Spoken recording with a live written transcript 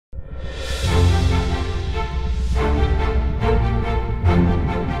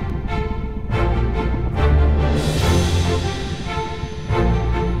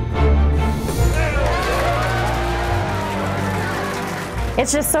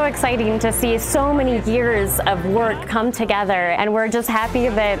It's just so exciting to see so many years of work come together, and we're just happy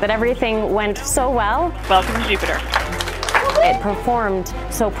that everything went so well. Welcome to Jupiter. It performed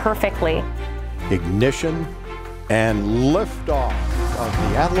so perfectly. Ignition and liftoff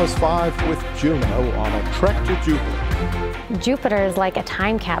of the Atlas V with Juno on a trek to Jupiter. Jupiter is like a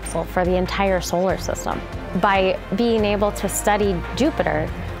time capsule for the entire solar system. By being able to study Jupiter,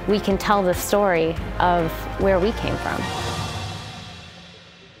 we can tell the story of where we came from.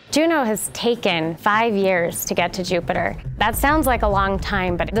 Juno has taken 5 years to get to Jupiter. That sounds like a long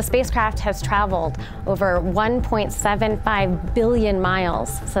time, but the spacecraft has traveled over 1.75 billion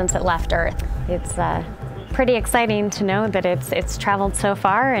miles since it left Earth. It's pretty exciting to know that it's traveled so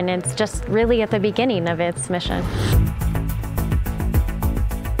far, and it's just really at the beginning of its mission.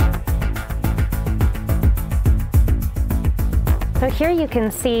 So here you can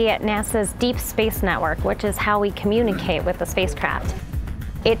see NASA's Deep Space Network, which is how we communicate with the spacecraft.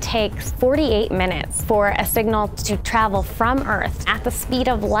 It takes 48 minutes for a signal to travel from Earth at the speed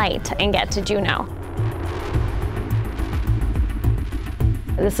of light and get to Juno.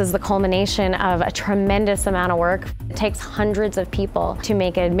 This is the culmination of a tremendous amount of work. It takes hundreds of people to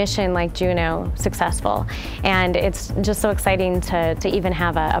make a mission like Juno successful, and it's just so exciting to even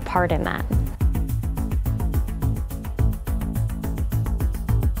have a part in that.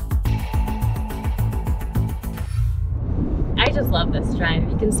 I just love this drive.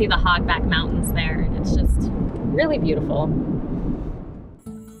 You can see the Hogback Mountains there, and it's just really beautiful.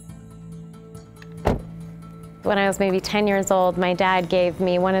 When I was maybe 10 years old, my dad gave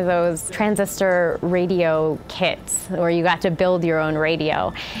me one of those transistor radio kits where you got to build your own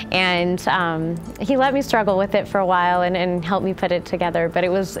radio. And he let me struggle with it for a while and help me put it together. But it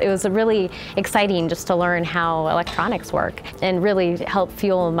was really exciting just to learn how electronics work and really help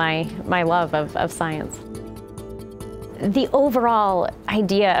fuel my love of science. The overall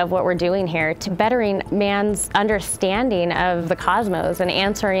idea of what we're doing here to bettering man's understanding of the cosmos and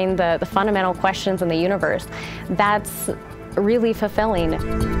answering the fundamental questions in the universe, that's really fulfilling.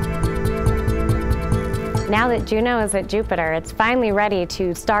 Now that Juno is at Jupiter, it's finally ready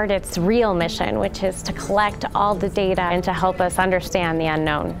to start its real mission, which is to collect all the data and to help us understand the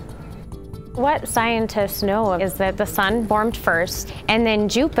unknown. What scientists know is that the Sun formed first, and then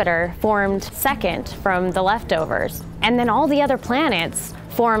Jupiter formed second from the leftovers. And then all the other planets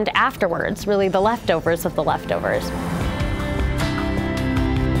formed afterwards, really the leftovers of the leftovers.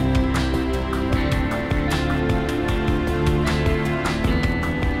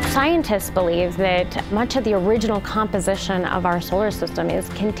 Scientists believe that much of the original composition of our solar system is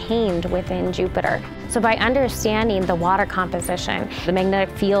contained within Jupiter. So by understanding the water composition, the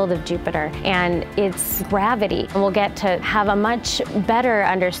magnetic field of Jupiter, and its gravity, we'll get to have a much better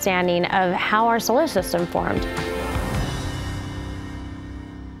understanding of how our solar system formed.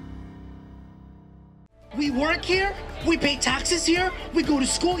 We work here, we pay taxes here, we go to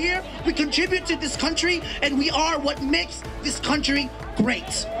school here, we contribute to this country, and we are what makes this country great.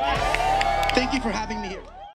 Thank you for having me here.